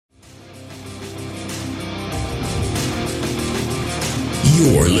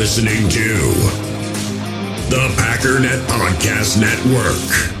You're listening to the Packernet Podcast Network.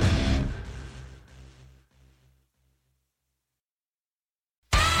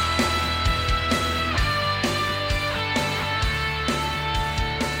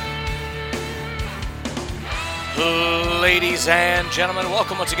 Ladies and gentlemen,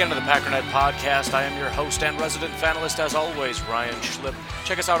 welcome once again to the Packernet Podcast. I am your host and resident fanalist, as always, Ryan Schlip.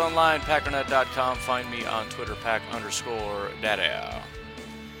 Check us out online, packernet.com. Find me on Twitter, pack_daddy.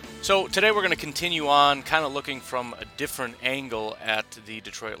 So today we're going to continue on kind of looking from a different angle at the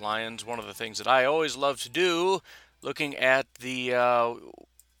Detroit Lions. One of the things that I always love to do, looking at the, at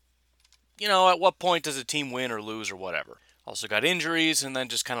what point does a team win or lose or whatever. Also got injuries, and then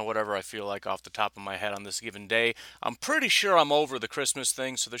just kind of whatever I feel like off the top of my head on this given day. I'm pretty sure I'm over the Christmas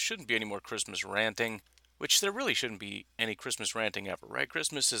thing, so there shouldn't be any more Christmas ranting, which there really shouldn't be any Christmas ranting ever, right?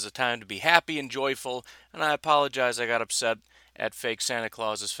 Christmas is a time to be happy and joyful, and I apologize I got upset at fake Santa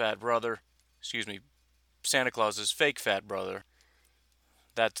Claus's fat brother. Santa Claus's fake fat brother.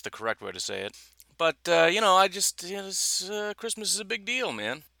 That's the correct way to say it. But, Christmas is a big deal,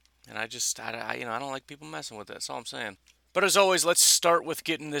 man. And I don't like people messing with it, that's all I'm saying. But as always, let's start with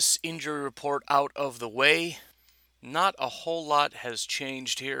getting this injury report out of the way. Not a whole lot has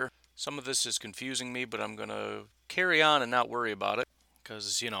changed here. Some of this is confusing me, but I'm going to carry on and not worry about it.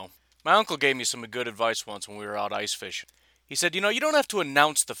 Because, my uncle gave me some good advice once when we were out ice fishing. He said, you don't have to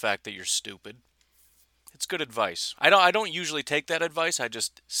announce the fact that you're stupid. It's good advice. I don't usually take that advice. I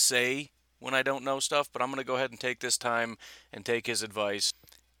just say when I don't know stuff. But I'm going to go ahead and take this time and take his advice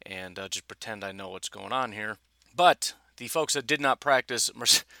and just pretend I know what's going on here. But the folks that did not practice,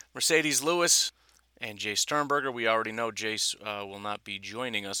 Mercedes Lewis and Jace Sternberger, we already know Jace will not be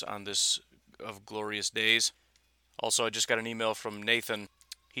joining us on this of glorious days. Also, I just got an email from Nathan.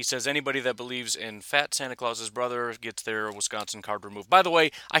 He says, anybody that believes in Fat Santa Claus's brother gets their Wisconsin card removed. By the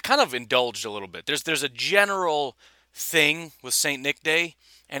way, I kind of indulged a little bit. There's a general thing with St. Nick Day,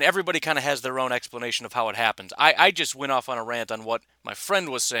 and everybody kind of has their own explanation of how it happens. I just went off on a rant on what my friend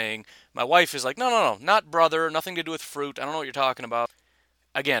was saying. My wife is like, no, not brother, nothing to do with fruit. I don't know what you're talking about.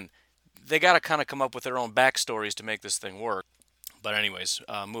 Again, they got to kind of come up with their own backstories to make this thing work. But anyways,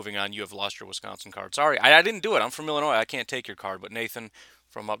 moving on, you have lost your Wisconsin card. Sorry, I didn't do it. I'm from Illinois. I can't take your card. But Nathan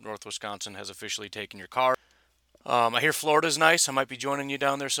from up north Wisconsin has officially taken your card. I hear Florida's nice. I might be joining you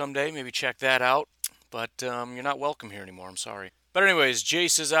down there someday. Maybe check that out. But you're not welcome here anymore. I'm sorry. But anyways,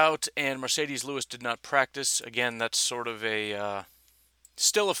 Jace is out, and Mercedes Lewis did not practice. Again, that's sort of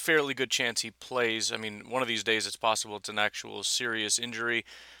still a fairly good chance he plays. I mean, one of these days it's possible it's an actual serious injury.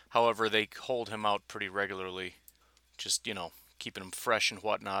 However, they hold him out pretty regularly, just, keeping him fresh and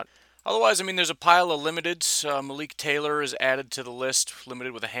whatnot. Otherwise, there's a pile of limiteds. Malik Taylor is added to the list,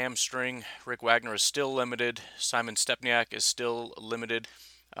 limited with a hamstring. Rick Wagner is still limited. Simon Stepniak is still limited.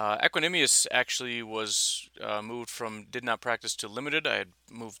 Equanimous actually was moved from did not practice to limited. I had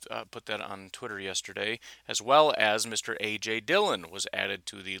put that on Twitter yesterday, as well as Mr. A.J. Dillon was added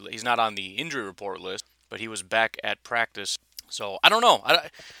to he's not on the injury report list, but he was back at practice. So I don't know.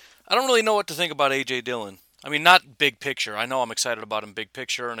 I don't really know what to think about A.J. Dillon. Not big picture. I know I'm excited about him big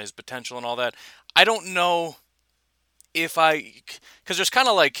picture and his potential and all that. I don't know because there's kind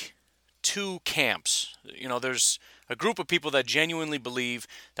of like two camps. There's a group of people that genuinely believe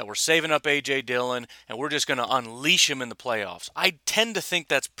that we're saving up A.J. Dillon and we're just going to unleash him in the playoffs. I tend to think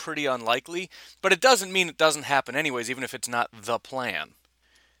that's pretty unlikely, but it doesn't mean it doesn't happen anyways, even if it's not the plan.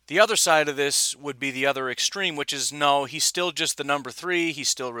 The other side of this would be the other extreme, which is no, he's still just the number 3. He's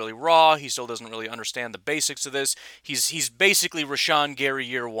still really raw. He still doesn't really understand the basics of this. He's basically Rashawn Gary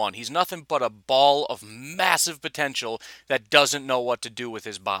year 1. He's nothing but a ball of massive potential that doesn't know what to do with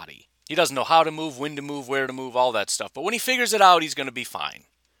his body. He doesn't know how to move, when to move, where to move, all that stuff. But when he figures it out, he's going to be fine.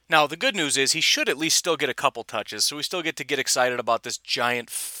 Now, the good news is he should at least still get a couple touches, so we still get to get excited about this giant,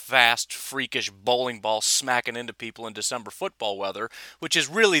 fast, freakish bowling ball smacking into people in December football weather, which is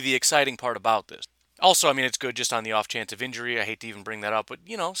really the exciting part about this. Also, it's good just on the off chance of injury. I hate to even bring that up, but,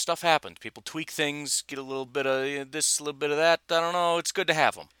 stuff happens. People tweak things, get a little bit of this, a little bit of that. I don't know. It's good to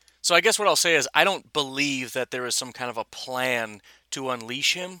have them. So I guess what I'll say is I don't believe that there is some kind of a plan to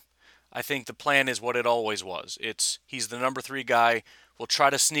unleash him. I think the plan is what it always was. He's the number 3 guy. We'll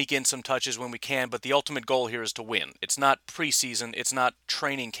try to sneak in some touches when we can, but the ultimate goal here is to win. It's not preseason. It's not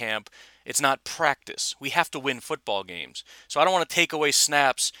training camp. It's not practice. We have to win football games. So I don't want to take away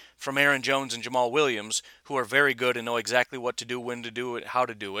snaps from Aaron Jones and Jamal Williams, who are very good and know exactly what to do, when to do it, how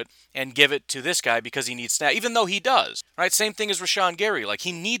to do it, and give it to this guy because he needs snaps, even though he does. Right? Same thing as Rashawn Gary.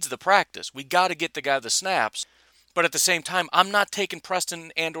 He needs the practice. We got to get the guy the snaps. But at the same time, I'm not taking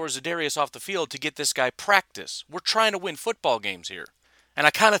Preston and or Za'Darius off the field to get this guy practice. We're trying to win football games here. And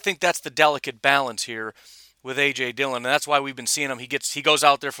I kind of think that's the delicate balance here with A.J. Dillon, and that's why we've been seeing him. He goes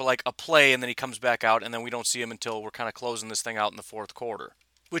out there for like a play, and then he comes back out, and then we don't see him until we're kind of closing this thing out in the fourth quarter,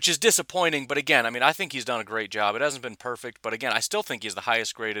 which is disappointing. But again, I mean, I think he's done a great job. It hasn't been perfect, but again, I still think he's the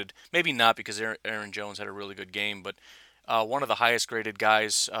highest graded. Maybe not because Aaron Jones had a really good game, but one of the highest graded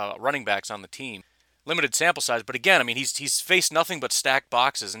guys, running backs on the team. Limited sample size, but again, I mean, he's faced nothing but stacked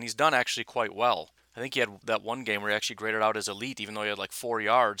boxes, and he's done actually quite well. I think he had that one game where he actually graded out as elite, even though he had like 4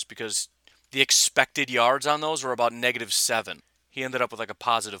 yards, because the expected yards on those were about -7. He ended up with like a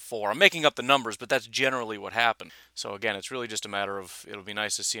 +4. I'm making up the numbers, but that's generally what happened. So again, it's really just a matter of, it'll be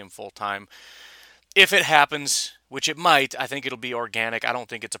nice to see him full time. If it happens, which it might, I think it'll be organic. I don't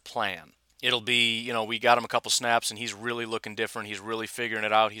think it's a plan. It'll be, we got him a couple snaps and he's really looking different. He's really figuring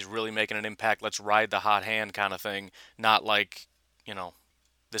it out. He's really making an impact. Let's ride the hot hand kind of thing. Not like,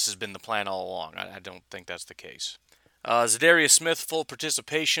 this has been the plan all along. I don't think that's the case. Zadarius Smith, full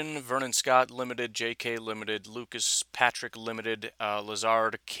participation. Vernon Scott, limited. J.K., limited. Lucas Patrick, limited.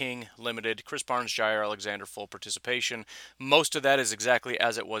 Lazard King, limited. Chris Barnes, Jair Alexander, full participation. Most of that is exactly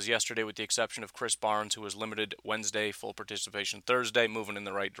as it was yesterday, with the exception of Chris Barnes, who was limited Wednesday, full participation Thursday, moving in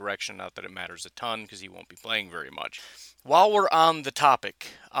the right direction. Not that it matters a ton, because he won't be playing very much. While we're on the topic,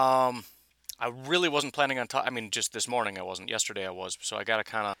 I really wasn't planning on just this morning I wasn't. Yesterday I was, so I got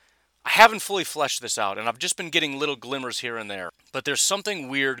to I haven't fully fleshed this out, and I've just been getting little glimmers here and there. But there's something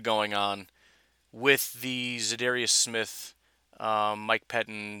weird going on with the Zadarius Smith, Mike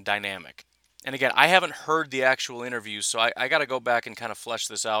Pettin dynamic. And again, I haven't heard the actual interviews, so I got to go back and kind of flesh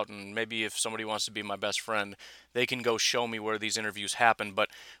this out. And maybe if somebody wants to be my best friend, they can go show me where these interviews happen. But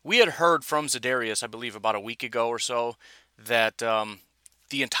we had heard from Zadarius, I believe, about a week ago or so, that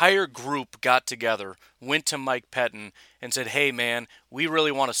the entire group got together, went to Mike Pettin, and said, hey, man, we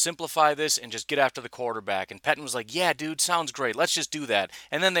really want to simplify this and just get after the quarterback. And Pettin was like, yeah, dude, sounds great. Let's just do that.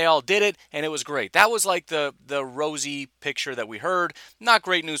 And then they all did it, and it was great. That was like the rosy picture that we heard. Not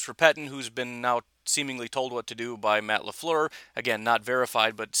great news for Pettin, who's been now seemingly told what to do by Matt LaFleur. Again, not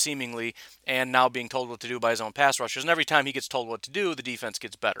verified, but seemingly, and now being told what to do by his own pass rushers. And every time he gets told what to do, the defense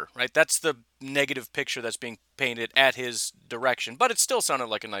gets better, right? That's the negative picture that's being painted at his direction. But it still sounded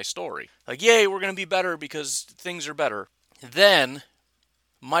like a nice story. Like, yay, we're going to be better because things are better. Then,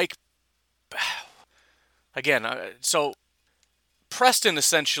 Mike, again, so Preston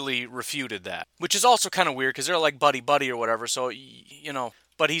essentially refuted that, which is also kind of weird because they're like buddy or whatever, so,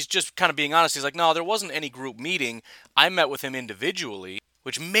 but he's just kind of being honest. He's like, no, there wasn't any group meeting. I met with him individually,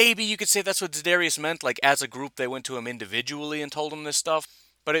 which maybe you could say that's what Zadarius meant. Like, as a group, they went to him individually and told him this stuff.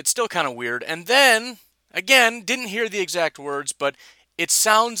 But it's still kind of weird. And then, again, didn't hear the exact words, but it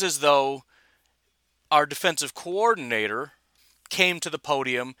sounds as though our defensive coordinator came to the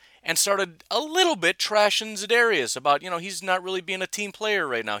podium and started a little bit trashing Zadarius about, he's not really being a team player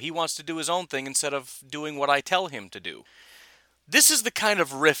right now. He wants to do his own thing instead of doing what I tell him to do. This is the kind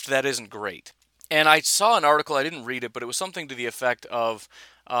of rift that isn't great. And I saw an article, I didn't read it, but it was something to the effect of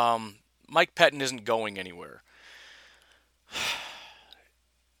Mike Pettin isn't going anywhere.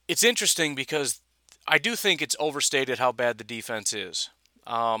 It's interesting because I do think it's overstated how bad the defense is.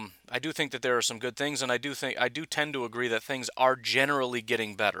 I do think that there are some good things, and I do tend to agree that things are generally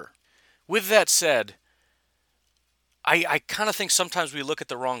getting better. With that said, I kind of think sometimes we look at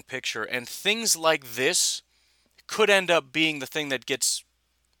the wrong picture, and things like this could end up being the thing that gets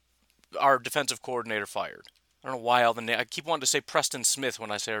our defensive coordinator fired. I don't know why I keep wanting to say Preston Smith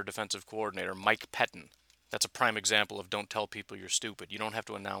when I say our defensive coordinator, Mike Pettin. That's a prime example of don't tell people you're stupid. You don't have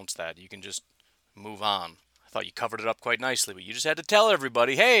to announce that. You can just move on. I thought you covered it up quite nicely, but you just had to tell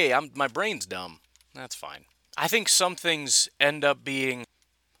everybody, hey, my brain's dumb. That's fine. I think some things end up being...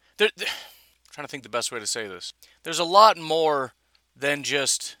 I'm trying to think the best way to say this. There's a lot more than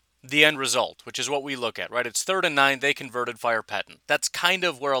just the end result, which is what we look at, right? It's 3rd and 9, they converted, fire Pettin. That's kind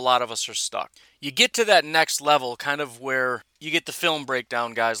of where a lot of us are stuck. You get to that next level, kind of where you get the film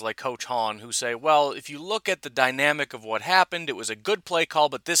breakdown guys like Coach Hahn who say, well, if you look at the dynamic of what happened, it was a good play call,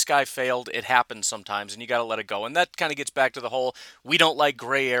 but this guy failed. It happens sometimes, and you got to let it go. And that kind of gets back to the whole, we don't like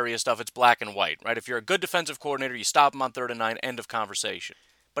gray area stuff. It's black and white, right? If you're a good defensive coordinator, you stop him on 3rd and 9, end of conversation.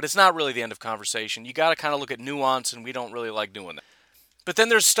 But it's not really the end of conversation. You got to kind of look at nuance, and we don't really like doing that. But then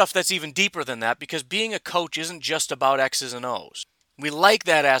there's stuff that's even deeper than that, because being a coach isn't just about X's and O's. We like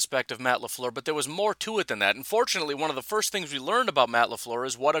that aspect of Matt LaFleur, but there was more to it than that. And fortunately, one of the first things we learned about Matt LaFleur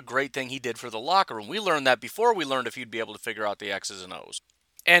is what a great thing he did for the locker room. We learned that before we learned if he'd be able to figure out the X's and O's.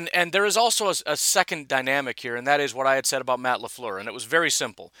 And there is also a second dynamic here, and that is what I had said about Matt LaFleur, and it was very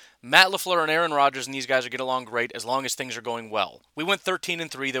simple. Matt LaFleur and Aaron Rodgers and these guys get along great as long as things are going well. We went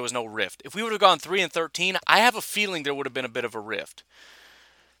 13-3, there was no rift. If we would have gone 3-13, I have a feeling there would have been a bit of a rift.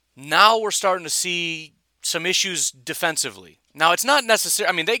 Now we're starting to see some issues defensively. Now, it's not necessary.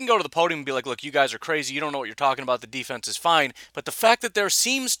 I mean, they can go to the podium and be like, look, you guys are crazy. You don't know what you're talking about. The defense is fine. But the fact that there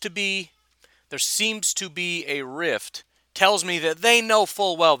seems to be a rift tells me that they know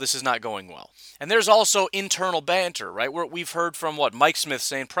full well this is not going well. And there's also internal banter, right? Where we've heard from Mike Smith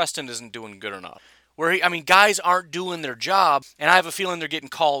saying Preston isn't doing good enough. Guys aren't doing their job, and I have a feeling they're getting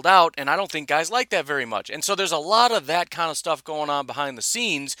called out, and I don't think guys like that very much. And so there's a lot of that kind of stuff going on behind the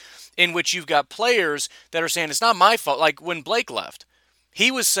scenes in which you've got players that are saying, it's not my fault. Like when Blake left,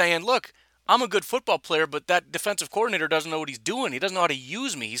 he was saying, look, I'm a good football player, but that defensive coordinator doesn't know what he's doing. He doesn't know how to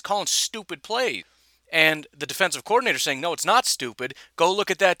use me. He's calling stupid plays. And the defensive coordinator saying, no, it's not stupid. Go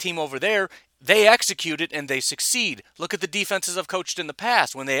look at that team over there. They execute it and they succeed. Look at the defenses I've coached in the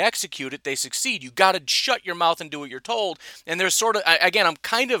past. When they execute it, they succeed. You got to shut your mouth and do what you're told. And there's sort of, again, I'm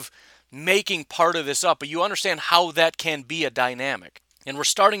kind of making part of this up, but you understand how that can be a dynamic. And we're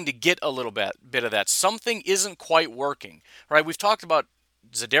starting to get a little bit of that. Something isn't quite working, right? We've talked about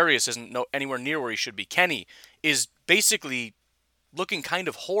Za'Darius isn't anywhere near where he should be. Kenny is basically looking kind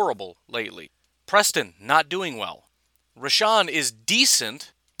of horrible lately. Preston, not doing well. Rashawn is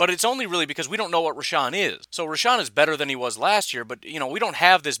decent, but it's only really because we don't know what Rashawn is. So Rashawn is better than he was last year, but we don't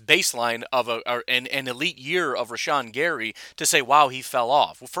have this baseline of an elite year of Rashawn Gary to say, wow, he fell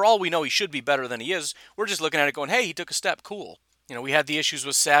off. Well, for all we know, he should be better than he is. We're just looking at it going, hey, he took a step, cool. We had the issues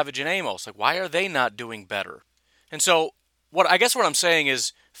with Savage and Amos. Like, why are they not doing better? And so what I'm saying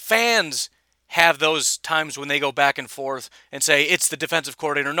is fans have those times when they go back and forth and say, it's the defensive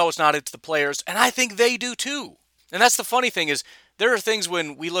coordinator. No, it's not. It's the players. And I think they do too. And that's the funny thing is there are things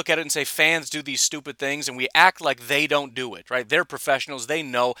when we look at it and say fans do these stupid things and we act like they don't do it, right? They're professionals. They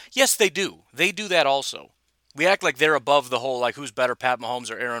know. Yes, they do. They do that also. We act like they're above the whole, like, who's better, Pat Mahomes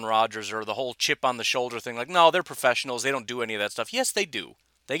or Aaron Rodgers, or the whole chip on the shoulder thing. Like, no, they're professionals. They don't do any of that stuff. Yes, they do.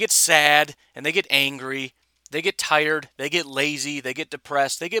 They get sad and they get angry. They get tired, they get lazy, they get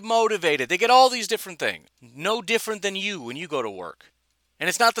depressed, they get motivated, they get all these different things. No different than you when you go to work. And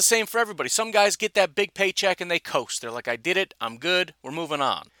it's not the same for everybody. Some guys get that big paycheck and they coast. They're like, I did it, I'm good, we're moving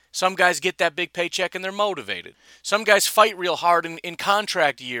on. Some guys get that big paycheck and they're motivated. Some guys fight real hard in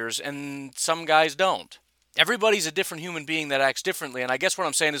contract years and some guys don't. Everybody's a different human being that acts differently. And I guess what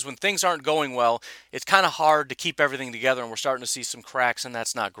I'm saying is when things aren't going well, it's kind of hard to keep everything together and we're starting to see some cracks and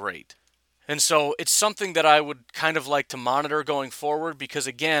that's not great. And so it's something that I would kind of like to monitor going forward because,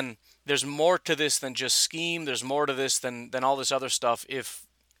 again, there's more to this than just scheme. There's more to this than all this other stuff. If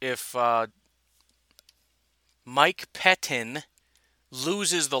Mike Pettine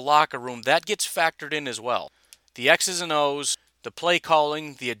loses the locker room, that gets factored in as well. The X's and O's, the play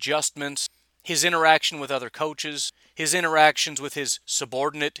calling, the adjustments, his interaction with other coaches, his interactions with his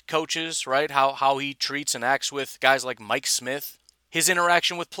subordinate coaches, right? How he treats and acts with guys like Mike Smith, his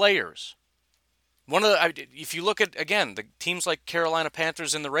interaction with players. If you look at, again, the teams like Carolina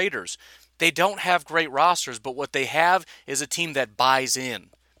Panthers and the Raiders, they don't have great rosters, but what they have is a team that buys in.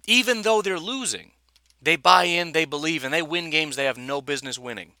 Even though they're losing, they buy in, they believe, and they win games they have no business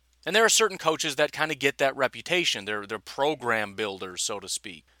winning. And there are certain coaches that kind of get that reputation. They're program builders, so to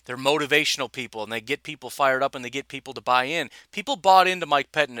speak. They're motivational people, and they get people fired up, and they get people to buy in. People bought into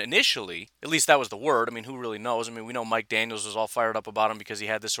Mike Pettine initially. At least that was the word. I mean, who really knows? I mean, we know Mike Daniels was all fired up about him because he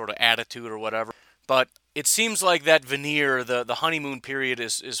had this sort of attitude or whatever. But it seems like that veneer, the honeymoon period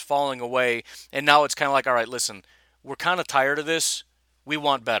is falling away, and now it's kind of like, all right, listen, we're kind of tired of this. We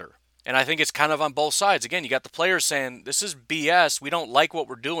want better. And I think it's kind of on both sides. Again, you got the players saying, this is BS. We don't like what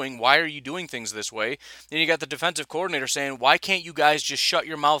we're doing. Why are you doing things this way? Then you got the defensive coordinator saying, why can't you guys just shut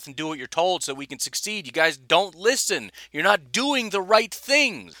your mouth and do what you're told so we can succeed? You guys don't listen. You're not doing the right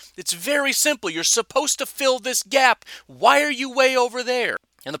things. It's very simple. You're supposed to fill this gap. Why are you way over there?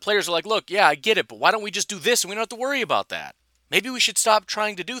 And the players are like, look, yeah, I get it, but why don't we just do this and we don't have to worry about that? Maybe we should stop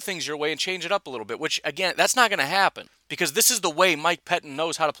trying to do things your way and change it up a little bit, which, again, that's not going to happen because this is the way Mike Pettine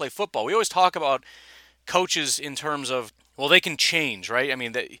knows how to play football. We always talk about coaches in terms of, well, they can change, right? I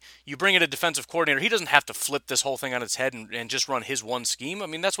mean, you bring in a defensive coordinator, he doesn't have to flip this whole thing on its head and just run his one scheme. I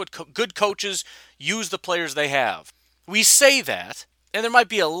mean, that's what good coaches use the players they have. We say that, and there might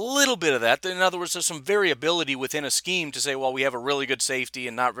be a little bit of that. In other words, there's some variability within a scheme to say, well, we have a really good safety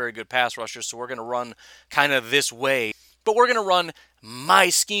and not very good pass rushers, so we're going to run kind of this way. But we're going to run my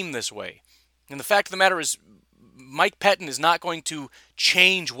scheme this way. And the fact of the matter is, Mike Pettine is not going to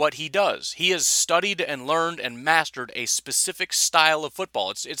change what he does. He has studied and learned and mastered a specific style of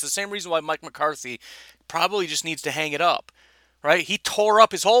football. It's the same reason why Mike McCarthy probably just needs to hang it up, right? He tore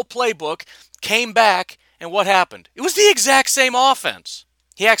up his whole playbook, came back, and what happened? It was the exact same offense.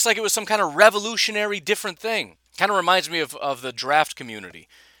 He acts like it was some kind of revolutionary different thing. Kind of reminds me of the draft community.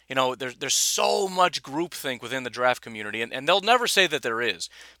 There's so much groupthink within the draft community, and they'll never say that there is.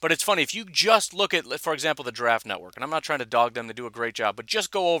 But it's funny, if you just look at, for example, the Draft Network, and I'm not trying to dog them, they do a great job, but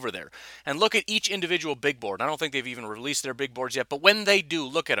just go over there and look at each individual big board. I don't think they've even released their big boards yet, but when they do,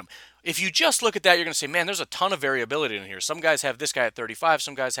 look at them. If you just look at that, you're going to say, man, there's a ton of variability in here. Some guys have this guy at 35,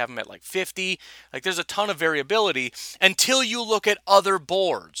 some guys have him at like 50. Like, there's a ton of variability until you look at other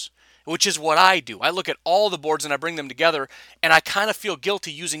boards, which is what I do. I look at all the boards and I bring them together, and I kind of feel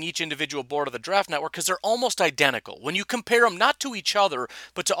guilty using each individual board of the Draft Network because they're almost identical. When you compare them not to each other,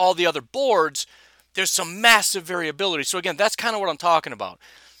 but to all the other boards, there's some massive variability. So again, that's kind of what I'm talking about.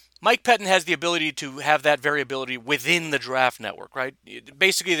 Mike Pettine has the ability to have that variability within the Draft Network, right?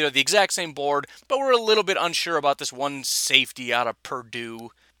 Basically, they're the exact same board, but we're a little bit unsure about this one safety out of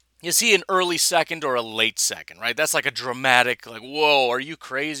Purdue. You see an early second or a late second, right? That's like a dramatic, like, whoa, are you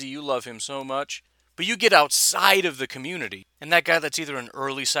crazy? You love him so much. But you get outside of the community, and that guy that's either an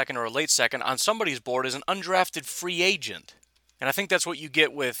early second or a late second on somebody's board is an undrafted free agent. And I think that's what you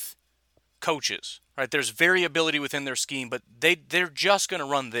get with coaches, right? There's variability within their scheme, but they're just going to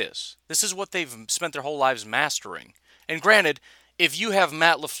run this. This is what they've spent their whole lives mastering. And granted, if you have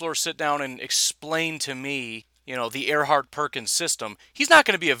Matt LaFleur sit down and explain to me, the Erhardt-Perkins system, he's not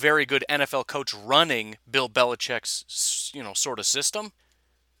going to be a very good NFL coach running Bill Belichick's, sort of system.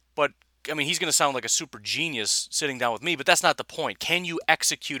 But, he's going to sound like a super genius sitting down with me, but that's not the point. Can you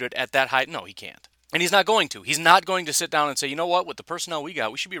execute it at that height? No, he can't. And he's not going to. He's not going to sit down and say, you know what, with the personnel we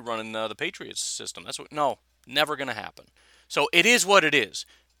got, we should be running the Patriots system. No, never going to happen. So it is what it is.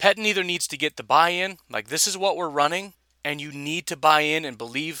 Pettine either needs to get the buy-in, like this is what we're running, and you need to buy in and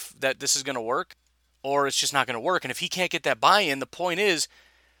believe that this is going to work, or it's just not going to work. And if he can't get that buy-in, the point is,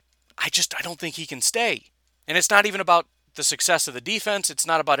 I don't think he can stay. And it's not even about the success of the defense. It's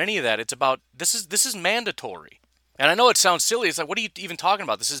not about any of that. It's about this is mandatory. And I know it sounds silly. It's like, what are you even talking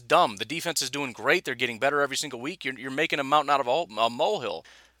about? This is dumb. The defense is doing great. They're getting better every single week. You're making a mountain out of a molehill.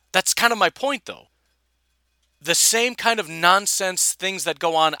 That's kind of my point, though. The same kind of nonsense things that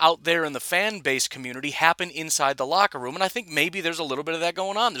go on out there in the fan base community happen inside the locker room, and I think maybe there's a little bit of that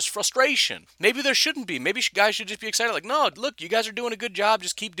going on. There's frustration. Maybe there shouldn't be. Maybe guys should just be excited. Like, no, look, you guys are doing a good job.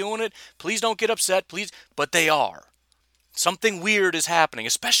 Just keep doing it. Please don't get upset. Please. But they are. Something weird is happening,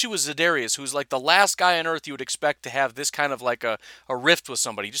 especially with Za'Darius, who's like the last guy on earth you would expect to have this kind of like a rift with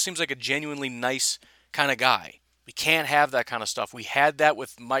somebody. He just seems like a genuinely nice kind of guy. We can't have that kind of stuff. We had that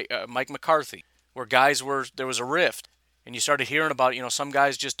with Mike McCarthy, where there was a rift. And you started hearing about, some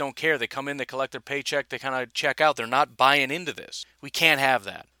guys just don't care. They come in, they collect their paycheck, they kind of check out. They're not buying into this. We can't have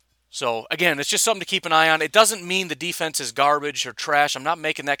that. So, again, it's just something to keep an eye on. It doesn't mean the defense is garbage or trash. I'm not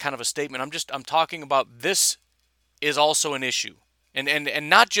making that kind of a statement. I'm talking about this is also an issue. And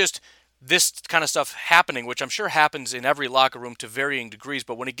not just this kind of stuff happening, which I'm sure happens in every locker room to varying degrees,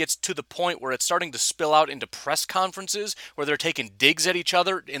 but when it gets to the point where it's starting to spill out into press conferences where they're taking digs at each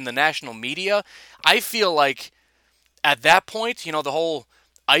other in the national media, I feel like at that point, the whole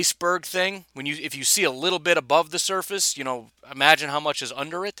iceberg thing, if you see a little bit above the surface, imagine how much is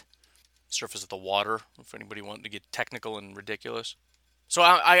under it. Surface of the water, if anybody wanted to get technical and ridiculous. So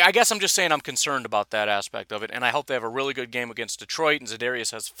I guess I'm just saying I'm concerned about that aspect of it, and I hope they have a really good game against Detroit, and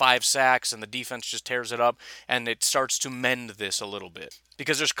Za'Darius has 5 sacks, and the defense just tears it up, and it starts to mend this a little bit.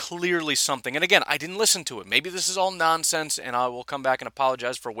 Because there's clearly something, and again, I didn't listen to it. Maybe this is all nonsense, and I will come back and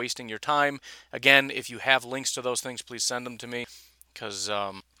apologize for wasting your time. Again, if you have links to those things, please send them to me, because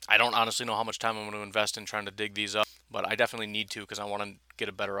I don't honestly know how much time I'm going to invest in trying to dig these up, but I definitely need to, because I want to get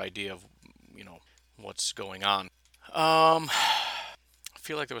a better idea of, what's going on. I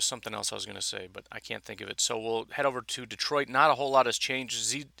feel like there was something else I was going to say, but I can't think of it. So we'll head over to Detroit. Not a whole lot has changed.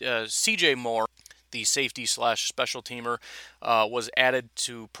 CJ Moore, the safety/special teamer, was added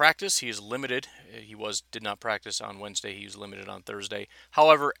to practice. He is limited. He did not practice on Wednesday. He was limited on Thursday.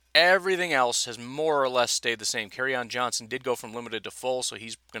 However, everything else has more or less stayed the same. Kerryon Johnson did go from limited to full, so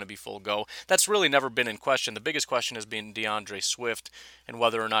he's going to be full go. That's really never been in question. The biggest question has been DeAndre Swift and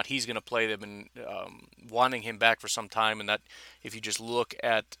whether or not he's going to play. They've been wanting him back for some time, and that if you just look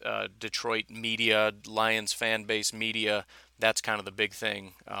at Detroit media, Lions fan base media, that's kind of the big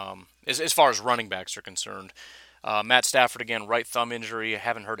thing as far as running backs are concerned. Matt Stafford, again, right thumb injury. I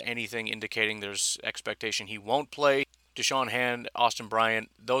haven't heard anything indicating there's expectation he won't play. Deshaun Hand, Austin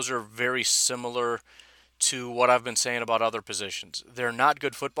Bryant, those are very similar to what I've been saying about other positions. They're not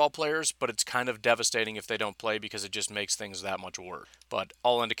good football players, but it's kind of devastating if they don't play because it just makes things that much worse. But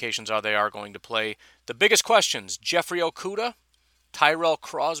all indications are they are going to play. The biggest questions, Jeffrey Okudah, Tyrell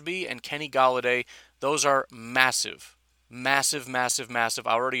Crosby, and Kenny Golladay, those are massive massive, massive, massive.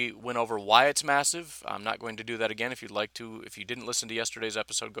 I already went over why it's massive. I'm not going to do that again. If you'd like to, if you didn't listen to yesterday's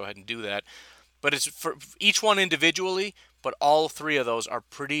episode, go ahead and do that. But it's for each one individually, but all three of those are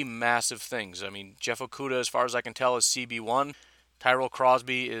pretty massive things. I mean, Jeff Okudah, as far as I can tell, is CB1. Tyrell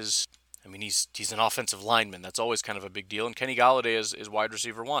Crosby is, I mean, he's an offensive lineman. That's always kind of a big deal. And Kenny Golladay is wide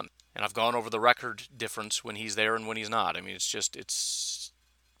receiver 1. And I've gone over the record difference when he's there and when he's not. I mean, it's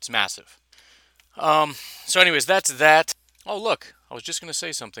massive. So anyways, that's that. Oh, look, I was just going to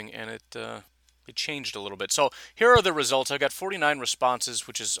say something, and it changed a little bit. So here are the results. I got 49 responses,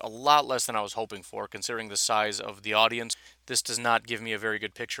 which is a lot less than I was hoping for, considering the size of the audience. This does not give me a very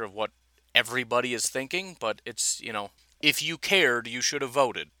good picture of what everybody is thinking, but it's, if you cared, you should have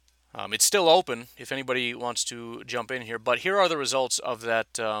voted. It's still open if anybody wants to jump in here, but here are the results of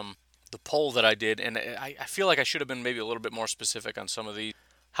that, the poll that I did, and I feel like I should have been maybe a little bit more specific on some of these.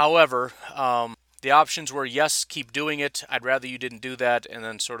 However, the options were, yes, keep doing it, I'd rather you didn't do that, and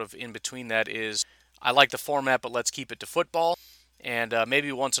then sort of in between that is, I like the format, but let's keep it to football, and maybe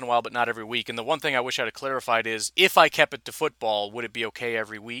once in a while, but not every week. And the one thing I wish I'd have clarified is, if I kept it to football, would it be okay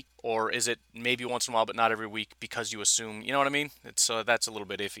every week, or is it maybe once in a while, but not every week, because you assume, you know what I mean? It's that's a little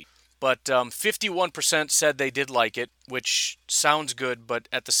bit iffy. But 51% said they did like it, which sounds good, but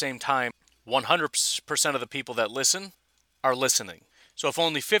at the same time, 100% of the people that listen are listening. So if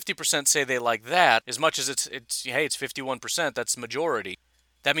only 50% say they like that, as much as it's 51%, that's the majority.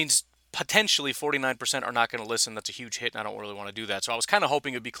 That means potentially 49% are not going to listen. That's a huge hit, and I don't really want to do that. So I was kind of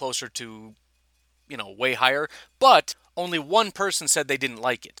hoping it would be closer to, way higher. But only one person said they didn't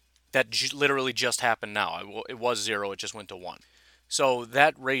like it. That literally just happened now. It was 0. It just went to 1. So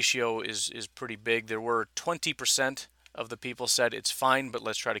that ratio is pretty big. There were 20% of the people said it's fine, but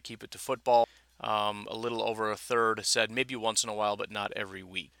let's try to keep it to football. A little over a third said maybe once in a while, but not every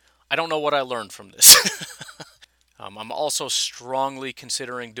week. I don't know what I learned from this. I'm also strongly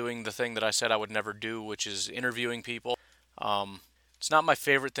considering doing the thing that I said I would never do, which is interviewing people. It's not my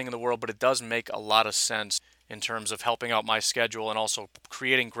favorite thing in the world, but it does make a lot of sense in terms of helping out my schedule and also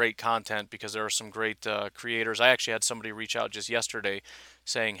creating great content, because there are some great creators. I actually had somebody reach out just yesterday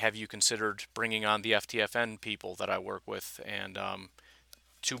saying, have you considered bringing on the FTFN people that I work with? And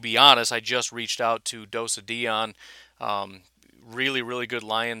to be honest, I just reached out to Dosa Dion, really, really good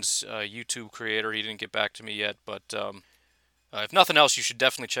Lions YouTube creator. He didn't get back to me yet, but if nothing else, you should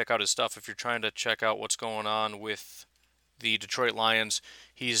definitely check out his stuff if you're trying to check out what's going on with the Detroit Lions.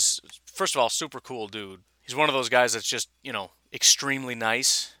 He's, first of all, super cool dude. He's one of those guys that's just, extremely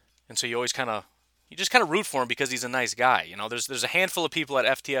nice, and so you just kind of root for him because he's a nice guy. There's a handful of people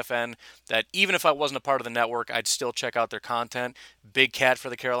at FTFN that even if I wasn't a part of the network, I'd still check out their content. Big Cat for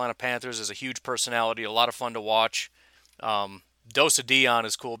the Carolina Panthers is a huge personality, a lot of fun to watch. Dosa Dion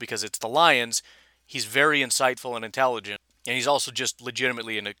is cool because it's the Lions. He's very insightful and intelligent, and he's also just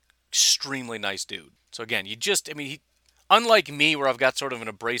legitimately an extremely nice dude. So again, unlike me, where I've got sort of an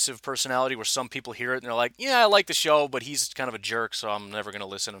abrasive personality, where some people hear it and they're like, yeah, I like the show, but he's kind of a jerk, so I'm never going to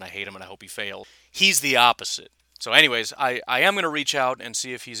listen, and I hate him, and I hope he fails. He's the opposite. So anyways, I am going to reach out and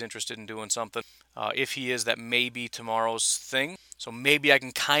see if he's interested in doing something. If he is, that may be tomorrow's thing. So maybe I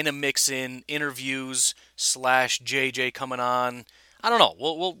can kind of mix in interviews / JJ coming on. I don't know.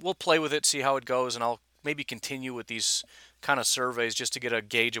 We'll play with it, see how it goes, and I'll maybe continue with these kind of surveys just to get a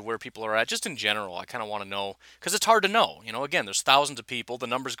gauge of where people are at. Just in general, I kind of want to know, because it's hard to know. Again, there's thousands of people. The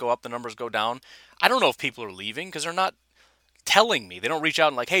numbers go up, the numbers go down. I don't know if people are leaving because they're not telling me. They don't reach out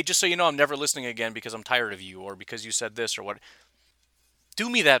and like, hey, just so you know, I'm never listening again because I'm tired of you or because you said this or what. Do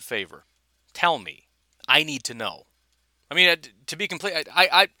me that favor. Tell me. I need to know. I mean, to be complete,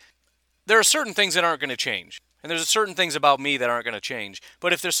 there are certain things that aren't going to change. And there's certain things about me that aren't going to change.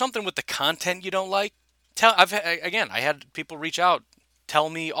 But if there's something with the content you don't like, I had people reach out, tell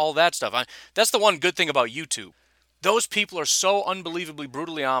me all that stuff. That's the one good thing about YouTube. Those people are so unbelievably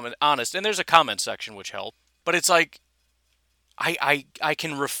brutally honest, and there's a comment section which helps. But it's like, I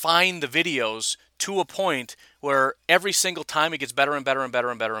can refine the videos to a point where every single time it gets better and better and better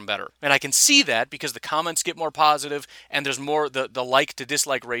and better and better. And I can see that because the comments get more positive, and there's more, the like to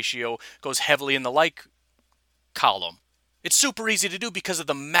dislike ratio goes heavily in the like column. It's super easy to do because of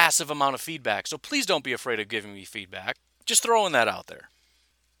the massive amount of feedback. So please don't be afraid of giving me feedback. Just throwing that out there.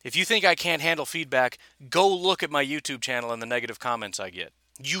 If you think I can't handle feedback, go look at my YouTube channel and the negative comments I get.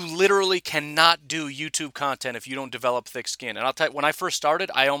 You literally cannot do YouTube content if you don't develop thick skin. And I'll tell you, when I first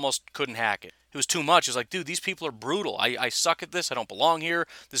started, I almost couldn't hack it. It was too much. It was like, dude, these people are brutal. I suck at this. I don't belong here.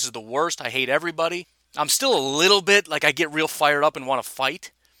 This is the worst. I hate everybody. I'm still a little bit, like I get real fired up and want to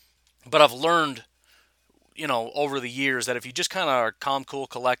fight. But I've learned over the years that if you just kind of are calm, cool,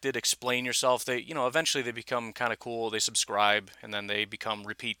 collected, explain yourself, they, eventually they become kind of cool, they subscribe, and then they become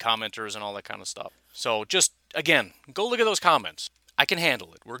repeat commenters and all that kind of stuff. So just, again, go look at those comments. I can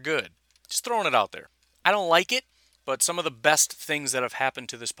handle it. We're good. Just throwing it out there. I don't like it, but some of the best things that have happened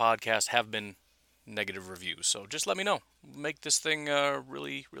to this podcast have been negative reviews. So just let me know. Make this thing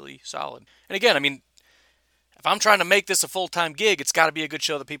really, really solid. And again, I mean, if I'm trying to make this a full-time gig, it's got to be a good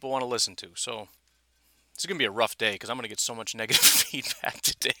show that people want to listen to. So it's going to be a rough day because I'm going to get so much negative feedback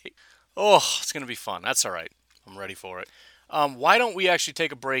today. Oh, it's going to be fun. That's all right. I'm ready for it. Why don't we actually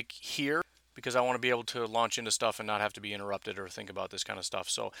take a break here? Because I want to be able to launch into stuff and not have to be interrupted or think about this kind of stuff.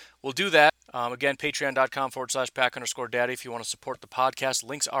 So we'll do that. Again, patreon.com/pack_daddy if you want to support the podcast.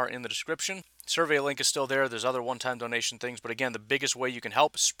 Links are in the description. Survey link is still there. There's other one-time donation things. But again, the biggest way you can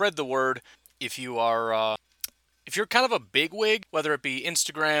help, spread the word. If you are, if you're kind of a bigwig, whether it be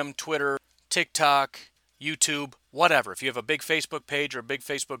Instagram, Twitter, TikTok, YouTube, whatever. If you have a big Facebook page or a big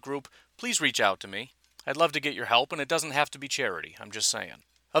Facebook group, please reach out to me. I'd love to get your help, and it doesn't have to be charity. I'm just saying.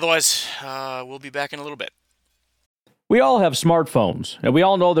 Otherwise, we'll be back in a little bit. We all have smartphones, and we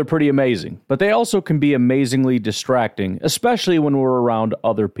all know they're pretty amazing, but they also can be amazingly distracting, especially when we're around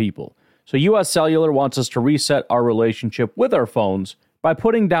other people. So US Cellular wants us to reset our relationship with our phones by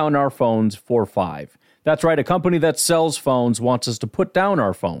putting down our phones for $5. That's right, a company that sells phones wants us to put down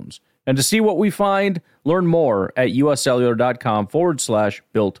our phones. And to see what we find, learn more at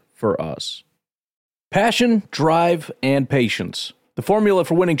uscellular.com/built-for-us. Passion, drive, and patience. The formula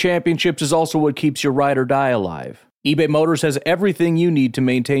for winning championships is also what keeps your ride or die alive. eBay Motors has everything you need to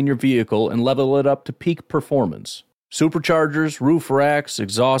maintain your vehicle and level it up to peak performance. Superchargers, roof racks,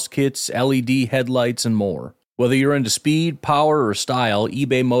 exhaust kits, LED headlights, and more. Whether you're into speed, power, or style,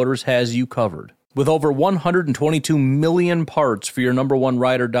 eBay Motors has you covered. With over 122 million parts for your number one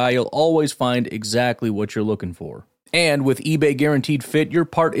ride or die, you'll always find exactly what you're looking for. And with eBay Guaranteed Fit, your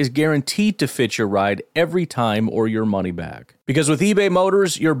part is guaranteed to fit your ride every time or your money back. Because with eBay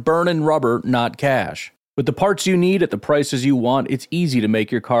Motors, you're burning rubber, not cash. With the parts you need at the prices you want, it's easy to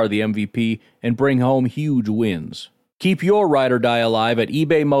make your car the MVP and bring home huge wins. Keep your ride or die alive at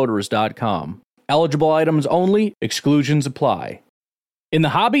ebaymotors.com. Eligible items only, exclusions apply. In the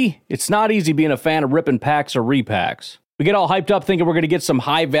hobby, it's not easy being a fan of ripping packs or repacks. We get all hyped up thinking we're going to get some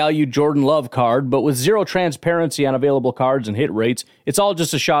high-value Jordan Love card, but with zero transparency on available cards and hit rates, it's all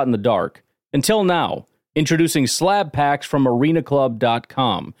just a shot in the dark. Until now, introducing slab packs from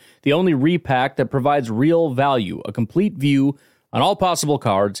arenaclub.com, the only repack that provides real value, a complete view on all possible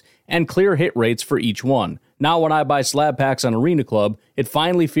cards, and clear hit rates for each one. Now when I buy slab packs on Arena Club, it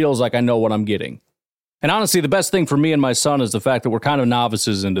finally feels like I know what I'm getting. And honestly, the best thing for me and my son is the fact that we're kind of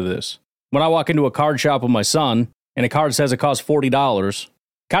novices into this. When I walk into a card shop with my son, and a card says it costs $40,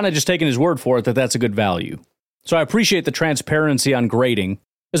 kind of just taking his word for it that that's a good value. So I appreciate the transparency on grading,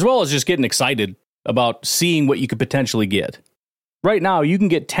 as well as just getting excited about seeing what you could potentially get. Right now, you can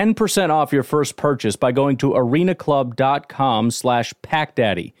get 10% off your first purchase by going to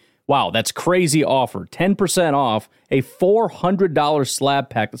arenaclub.com/packdaddy. Wow, that's crazy offer. 10% off a $400 slab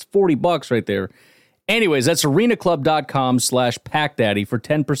pack. That's $40 right there. Anyways, that's arenaclub.com/packdaddy for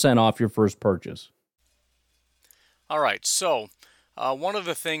 10% off your first purchase. All right, so one of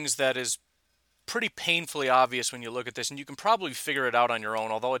the things that is pretty painfully obvious when you look at this, and you can probably figure it out on your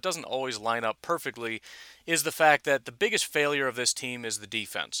own, although it doesn't always line up perfectly, is the fact that the biggest failure of this team is the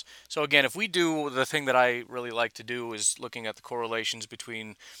defense. So again, if we do the thing that I really like to do is looking at the correlations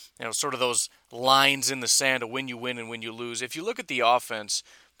between, sort of those lines in the sand of when you win and when you lose. If you look at the offense,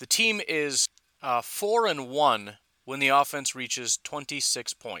 the team is 4-1 when the offense reaches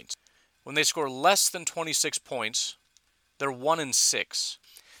 26 points. When they score less than 26 points, they're 1-6.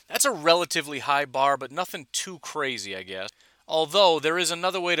 That's a relatively high bar, but nothing too crazy, I guess. Although there is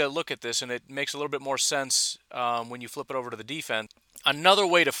another way to look at this, and it makes a little bit more sense when you flip it over to the defense. Another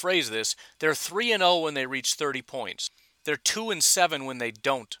way to phrase this, they're 3-0 when they reach 30 points. They're 2-7 when they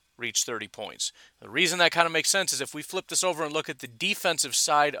don't reach 30 points. The reason that kind of makes sense is if we flip this over and look at the defensive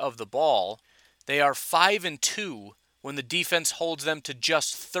side of the ball, they are 5-2 when the defense holds them to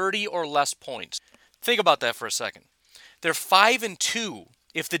just 30 or less points. Think about that for a second. They're 5-2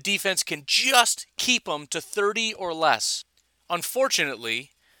 if the defense can just keep them to 30 or less. Unfortunately,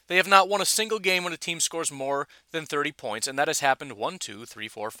 they have not won a single game when a team scores more than 30 points, and that has happened 1, 2, 3,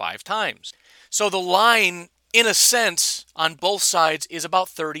 4, 5 times. So the line, in a sense, on both sides is about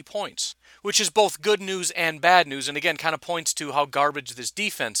 30 points, which is both good news and bad news, and again kind of points to how garbage this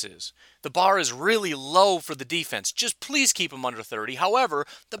defense is. The bar is really low for the defense. Just please keep them under 30. However,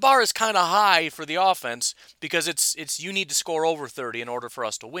 the bar is kind of high for the offense because it's you need to score over 30 in order for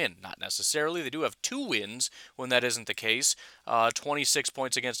us to win. Not necessarily. They do have 2 wins when that isn't the case. 26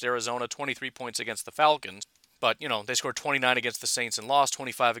 points against Arizona, 23 points against the Falcons. But, they scored 29 against the Saints and lost,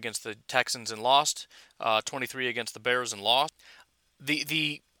 25 against the Texans and lost, 23 against the Bears and lost.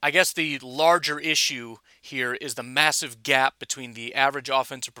 I guess the larger issue here is the massive gap between the average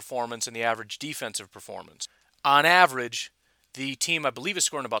offensive performance and the average defensive performance. On average, the team, I believe, is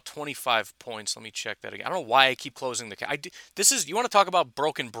scoring about 25 points. Let me check that again. I don't know why I keep closing the... You want to talk about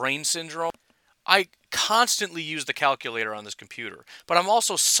broken brain syndrome? I constantly use the calculator on this computer, but I'm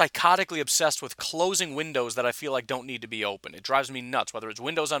also psychotically obsessed with closing windows that I feel like don't need to be open. It drives me nuts, whether it's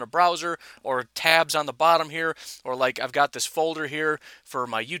windows on a browser or tabs on the bottom here, or like I've got this folder here for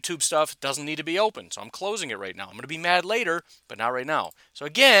my YouTube stuff. It doesn't need to be open, so I'm closing it right now. I'm going to be mad later, but not right now. So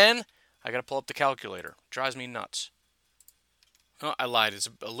again, I got to pull up the calculator. It drives me nuts. Oh, I lied. It's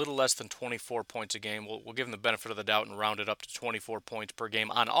a little less than 24 points a game. We'll give them the benefit of the doubt and round it up to 24 points per game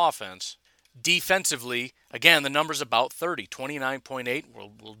on offense. Defensively, again, the number's about 30, 29.8.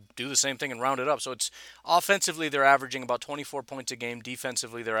 We'll do the same thing and round it up. So it's offensively, they're averaging about 24 points a game.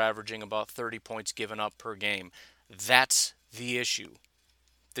 Defensively, they're averaging about 30 points given up per game. That's the issue.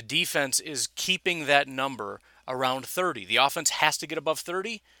 The defense is keeping that number around 30. The offense has to get above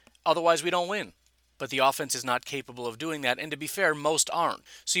 30, otherwise we don't win. But the offense is not capable of doing that, and to be fair, most aren't.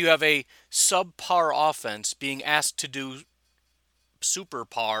 So you have a subpar offense being asked to do super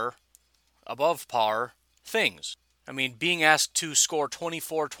par, above par things. I mean, being asked to score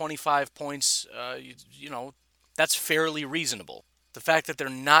 24, 25 points, that's fairly reasonable. The fact that they're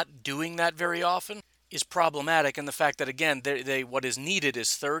not doing that very often is problematic, and the fact that, again, what is needed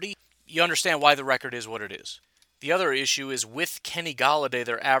is 30, you understand why the record is what it is. The other issue is with Kenny Golladay,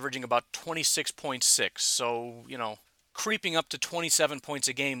 they're averaging about 26.6, so, creeping up to 27 points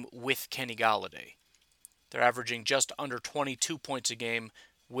a game with Kenny Golladay. They're averaging just under 22 points a game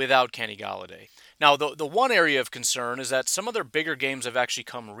without Kenny Golladay. Now, the one area of concern is that some of their bigger games have actually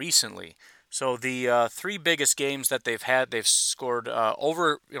come recently. So the 3 biggest games that they've scored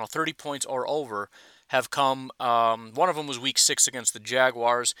over 30 points or over have come. One of them was Week 6 against the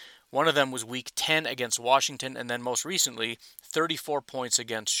Jaguars. One of them was Week 10 against Washington, and then most recently, 34 points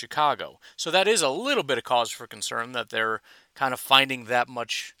against Chicago. So that is a little bit of cause for concern that they're kind of finding that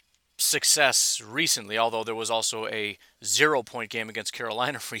much success recently, although there was also a 0-point game against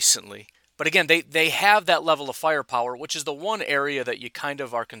Carolina recently. But again, they have that level of firepower, which is the one area that you kind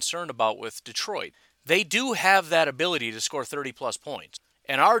of are concerned about with Detroit. They do have that ability to score 30-plus points.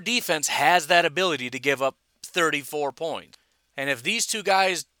 And our defense has that ability to give up 34 points. And if these two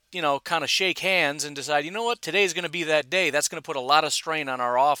guys, kind of shake hands and decide, today's going to be that day, that's going to put a lot of strain on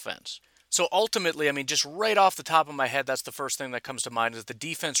our offense. So ultimately, just right off the top of my head, that's the first thing that comes to mind is the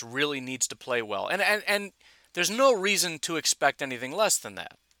defense really needs to play well. And there's no reason to expect anything less than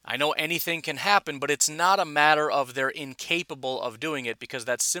that. I know anything can happen, but it's not a matter of they're incapable of doing it because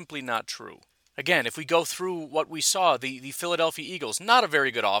that's simply not true. Again, if we go through what we saw, the Philadelphia Eagles, not a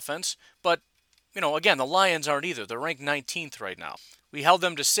very good offense, but, again, the Lions aren't either. They're ranked 19th right now. We held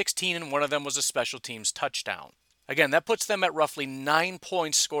them to 16, and one of them was a special teams touchdown. Again, that puts them at roughly 9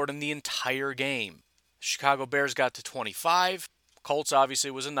 points scored in the entire game. The Chicago Bears got to 25. Colts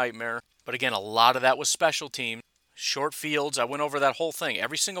obviously was a nightmare. But again, a lot of that was special teams. Short fields, I went over that whole thing.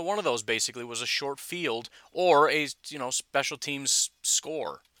 Every single one of those basically was a short field or a, special teams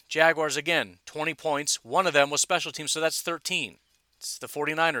score. Jaguars, again, 20 points. One of them was special teams, so that's 13. It's the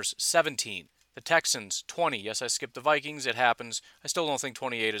 49ers, 17. The Texans, 20. Yes, I skipped the Vikings. It happens. I still don't think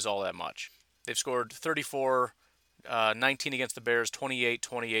 28 is all that much. They've scored 34, 19 against the Bears, 28,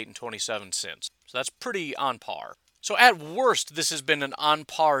 28, and 27 since. So that's pretty on par. So at worst, this has been an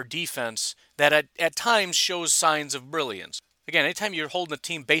on-par defense that at times shows signs of brilliance. Again, anytime you're holding a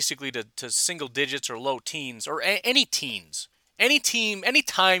team basically to single digits or low teens, or any teens,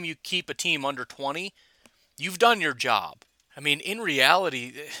 anytime you keep a team under 20, you've done your job. In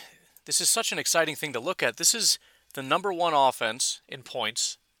reality, this is such an exciting thing to look at. This is the number 1 offense in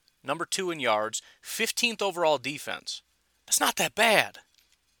points, number 2 in yards, 15th overall defense. That's not that bad.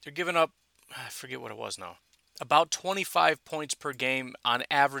 They're giving up, I forget what it was now, about 25 points per game on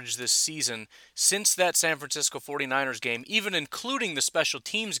average this season. Since that San Francisco 49ers game, even including the special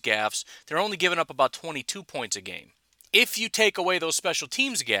teams gaffes, they're only giving up about 22 points a game. If you take away those special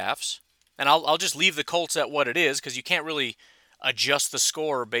teams gaffes, and I'll just leave the Colts at what it is because you can't really adjust the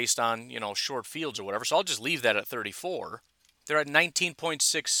score based on, short fields or whatever, so I'll just leave that at 34. They're at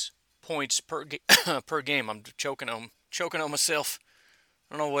 19.6 points per per game. I'm choking on myself.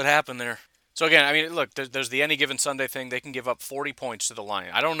 I don't know what happened there. So again, I mean, look, there's the any given Sunday thing. They can give up 40 points to the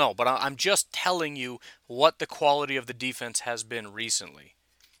Lions. I don't know, but I'm just telling you what the quality of the defense has been recently.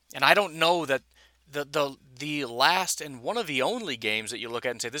 And I don't know that the last and one of the only games that you look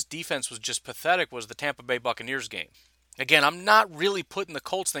at and say this defense was just pathetic was the Tampa Bay Buccaneers game. Again, I'm not really putting the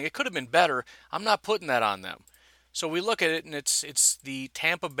Colts thing. It could have been better. I'm not putting that on them. So we look at it, and it's the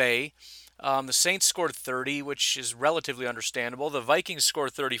Tampa Bay. The Saints scored 30, which is relatively understandable. The Vikings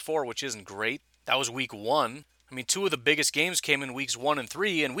scored 34, which isn't great. That was week 1. I mean, 2 of the biggest games came in weeks 1 and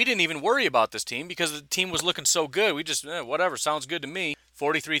 3, and we didn't even worry about this team because the team was looking so good. We just, whatever, sounds good to me.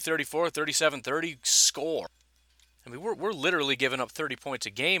 43-34, 37-30, score. I mean, we're literally giving up 30 points a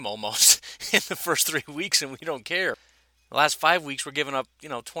game almost in the first 3 weeks, and we don't care. The last 5 weeks, we're giving up,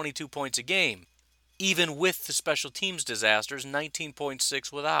 22 points a game. Even with the special teams disasters,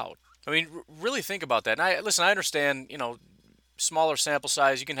 19.6 without. I mean, really think about that. And I understand, smaller sample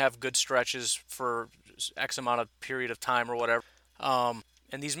size, you can have good stretches for X amount of period of time or whatever. And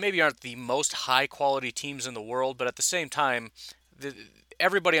these maybe aren't the most high-quality teams in the world, but at the same time,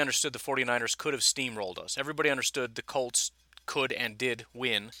 everybody understood the 49ers could have steamrolled us. Everybody understood the Colts could and did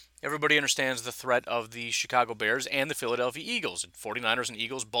win. Everybody understands the threat of the Chicago Bears and the Philadelphia Eagles. And 49ers and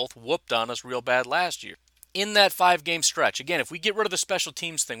Eagles both whooped on us real bad last year. In that 5-game stretch, again, if we get rid of the special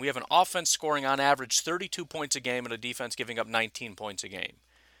teams thing, we have an offense scoring on average 32 points a game and a defense giving up 19 points a game.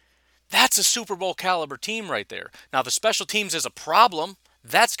 That's a Super Bowl caliber team right there. Now, the special teams is a problem.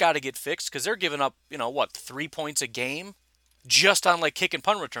 That's got to get fixed because they're giving up, 3 points a game just on like kick and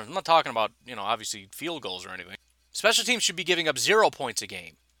punt returns. I'm not talking about, obviously field goals or anything. Special teams should be giving up 0 points a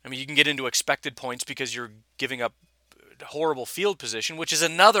game. I mean, you can get into expected points because you're giving up horrible field position, which is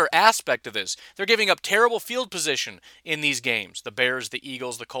another aspect of this. They're giving up terrible field position in these games. The Bears, the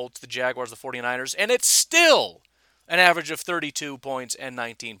Eagles, the Colts, the Jaguars, the 49ers, and it's still an average of 32 points and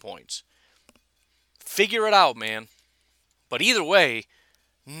 19 points. Figure it out, man. But either way,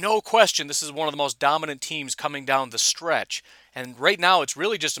 no question, this is one of the most dominant teams coming down the stretch. And right now, it's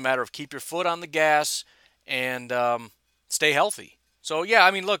really just a matter of keep your foot on the gas and stay healthy. So, yeah, I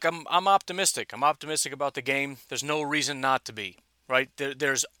mean, look, I'm optimistic. I'm optimistic about the game. There's no reason not to be, right?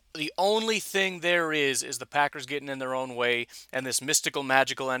 There's the only thing there is the Packers getting in their own way and this mystical,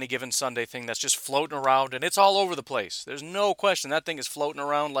 magical, any given Sunday thing that's just floating around, and it's all over the place. There's no question that thing is floating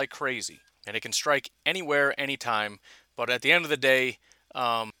around like crazy, and it can strike anywhere, anytime. But at the end of the day,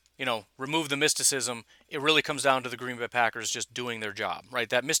 remove the mysticism. It really comes down to the Green Bay Packers just doing their job, right?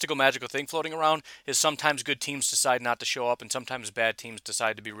 That mystical, magical thing floating around is sometimes good teams decide not to show up and sometimes bad teams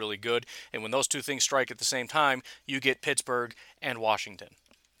decide to be really good. And when those two things strike at the same time, you get Pittsburgh and Washington.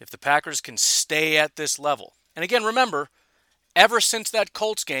 If the Packers can stay at this level. And again, remember, ever since that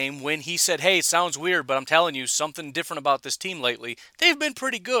Colts game when he said, hey, it sounds weird, but I'm telling you something different about this team lately, they've been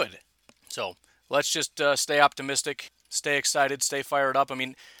pretty good. So let's just stay optimistic, stay excited, stay fired up. I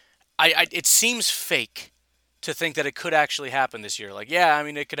mean, it seems fake to think that it could actually happen this year. Like, yeah, I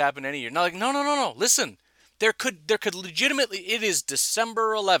mean, it could happen any year. No. Listen, there could legitimately, it is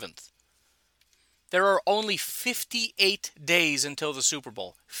December 11th. There are only 58 days until the Super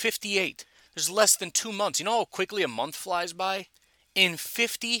Bowl. 58. There's less than 2 months. You know how quickly a month flies by? In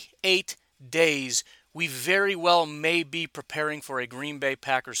 58 days, we very well may be preparing for a Green Bay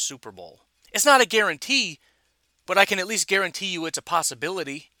Packers Super Bowl. It's not a guarantee, but I can at least guarantee you it's a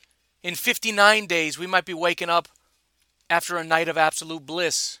possibility. In 59 days, we might be waking up after a night of absolute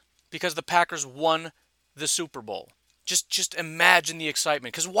bliss because the Packers won the Super Bowl. Just imagine the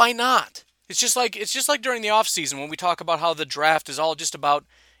excitement, because why not? It's just like during the offseason when we talk about how the draft is all just about,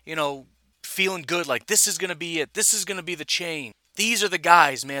 feeling good, like this is going to be it. This is going to be the change. These are the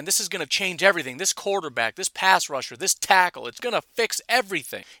guys, man. This is going to change everything. This quarterback, this pass rusher, this tackle, it's going to fix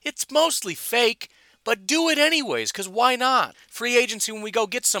everything. It's mostly fake, but do it anyways, because why not? Free agency when we go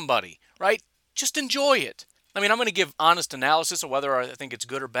get somebody, right? Just enjoy it. I mean, I'm going to give honest analysis of whether I think it's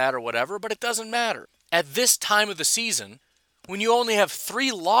good or bad or whatever, but it doesn't matter. At this time of the season, when you only have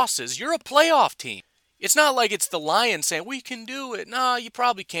 3 losses, you're a playoff team. It's not like it's the Lions saying, we can do it. No, you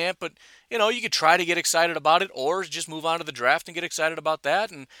probably can't, but, you could try to get excited about it or just move on to the draft and get excited about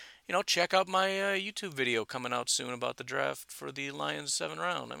that. And, check out my YouTube video coming out soon about the draft for the Lions 7th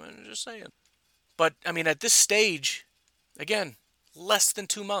round. I mean, just saying. But, I mean, at this stage, again, less than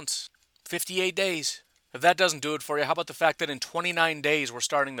 2 months, 58 days. If that doesn't do it for you, how about the fact that in 29 days we're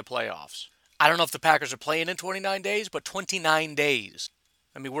starting the playoffs? I don't know if the Packers are playing in 29 days, but 29 days.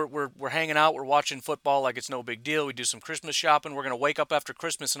 I mean, we're hanging out, we're watching football like it's no big deal. We do some Christmas shopping. We're going to wake up after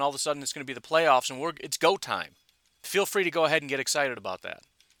Christmas, and all of a sudden it's going to be the playoffs, and it's go time. Feel free to go ahead and get excited about that.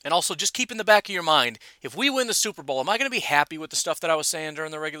 And also, just keep in the back of your mind, if we win the Super Bowl, am I going to be happy with the stuff that I was saying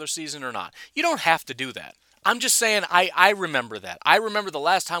during the regular season or not? You don't have to do that. I'm just saying I remember that. I remember the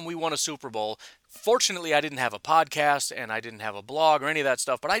last time we won a Super Bowl. Fortunately, I didn't have a podcast and I didn't have a blog or any of that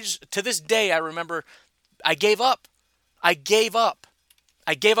stuff. But to this day, I remember I gave up. I gave up.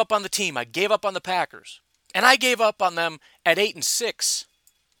 I gave up on the team. I gave up on the Packers. And I gave up on them at 8-6.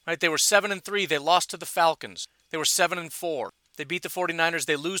 Right? They were 7-3. They lost to the Falcons. They were 7-4. They beat the 49ers.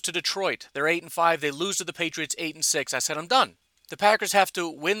 They lose to Detroit. They're 8-5. They lose to the Patriots 8-6. I said, I'm done. The Packers have to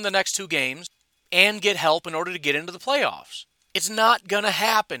win the next 2 games and get help in order to get into the playoffs. It's not going to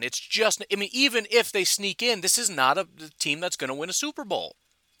happen. It's just, even if they sneak in, this is not a team that's going to win a Super Bowl.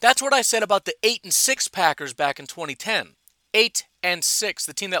 That's what I said about the 8-6 Packers back in 2010. 8-6,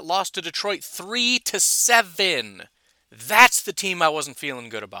 the team that lost to Detroit 3-7. That's the team I wasn't feeling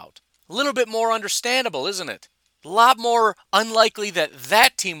good about. A little bit more understandable, isn't it? A lot more unlikely that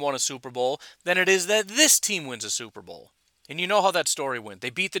that team won a Super Bowl than it is that this team wins a Super Bowl. And you know how that story went. They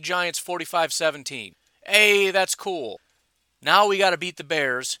beat the Giants 45-17. Hey, that's cool. Now we got to beat the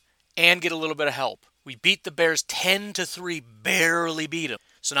Bears and get a little bit of help. We beat the Bears 10-3, barely beat them.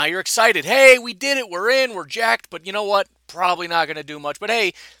 So now you're excited. Hey, we did it. We're in. We're jacked. But you know what? Probably not going to do much. But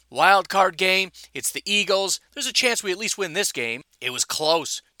hey, wild card game. It's the Eagles. There's a chance we at least win this game. It was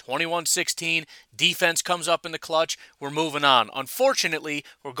close. 21-16. Defense comes up in the clutch. We're moving on. Unfortunately,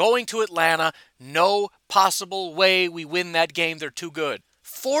 we're going to Atlanta. No possible way we win that game. They're too good.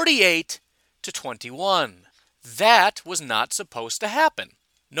 48-21. That was not supposed to happen.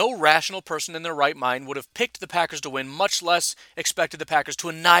 No rational person in their right mind would have picked the Packers to win, much less expected the Packers to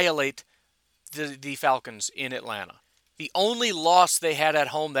annihilate the Falcons in Atlanta. The only loss they had at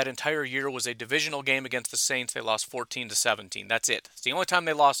home that entire year was a divisional game against the Saints. They lost 14-17. That's it. It's the only time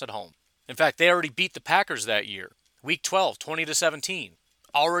they lost at home. In fact, they already beat the Packers that year. Week 12, 20-17.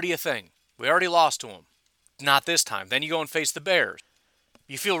 Already a thing. We already lost to them. Not this time. Then you go and face the Bears.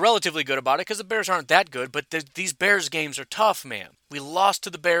 You feel relatively good about it because the Bears aren't that good, but these Bears games are tough, man. We lost to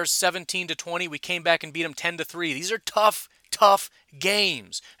the Bears 17-20. We came back and beat them 10-3. These are tough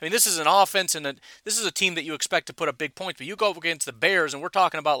games. I mean, this is an offense and this is a team that you expect to put up big points, but you go up against the Bears and we're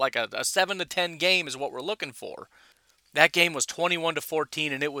talking about like a 7-10 game is what we're looking for. That game was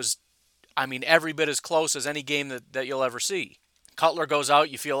 21-14 and it was, every bit as close as any game that you'll ever see. Cutler goes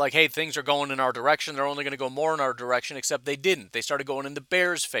out, you feel like, hey, things are going in our direction. They're only going to go more in our direction, except they didn't. They started going in the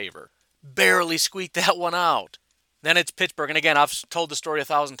Bears' favor. Barely squeaked that one out. Then it's Pittsburgh. And again, I've told the story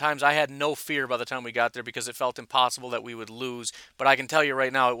 1,000 times. I had no fear by the time we got there because it felt impossible that we would lose. But I can tell you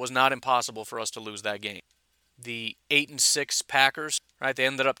right now, it was not impossible for us to lose that game. The 8-6 Packers, right? They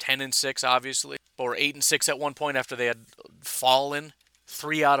ended up 10-6, obviously. Or 8-6 at one point after they had fallen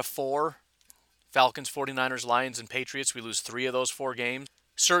 3 out of 4. Falcons, 49ers, Lions, and Patriots. We lose 3 of those 4 games.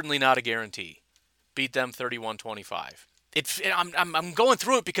 Certainly not a guarantee. Beat them 31-25. I'm going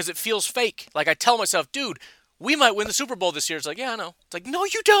through it because it feels fake. Like I tell myself, dude, we might win the Super Bowl this year. It's like, yeah, I know. It's like, no,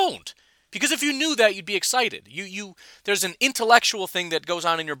 you don't. Because if you knew that, you'd be excited. There's an intellectual thing that goes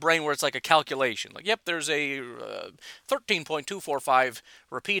on in your brain where it's like a calculation. Like, yep, there's a 13.245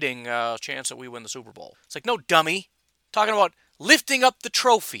 repeating chance that we win the Super Bowl. It's like, no, dummy. Talking about lifting up the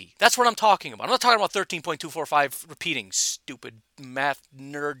trophy. That's what I'm talking about. I'm not talking about 13.245 repeating, stupid math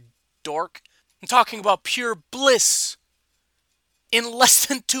nerd dork. I'm talking about pure bliss in less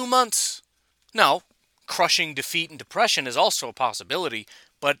than 2 months. Now, crushing defeat and depression is also a possibility,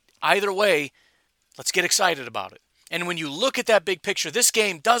 but either way, let's get excited about it. And when you look at that big picture, this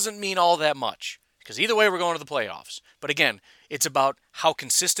game doesn't mean all that much, because either way, we're going to the playoffs. But again, it's about how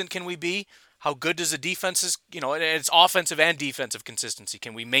consistent can we be. How good does the defense it's offensive and defensive consistency.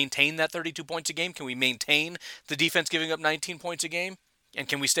 Can we maintain that 32 points a game? Can we maintain the defense giving up 19 points a game? And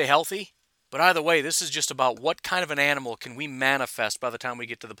can we stay healthy? But either way, this is just about what kind of an animal can we manifest by the time we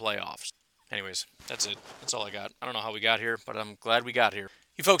get to the playoffs. Anyways, that's it. That's all I got. I don't know how we got here, but I'm glad we got here.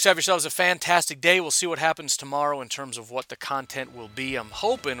 You folks have yourselves a fantastic day. We'll see what happens tomorrow in terms of what the content will be. I'm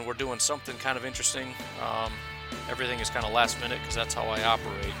hoping we're doing something kind of interesting. Everything is kind of last minute because that's how I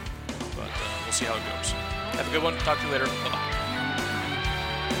operate. But we'll see how it goes. Have a good one. Talk to you later. Bye-bye.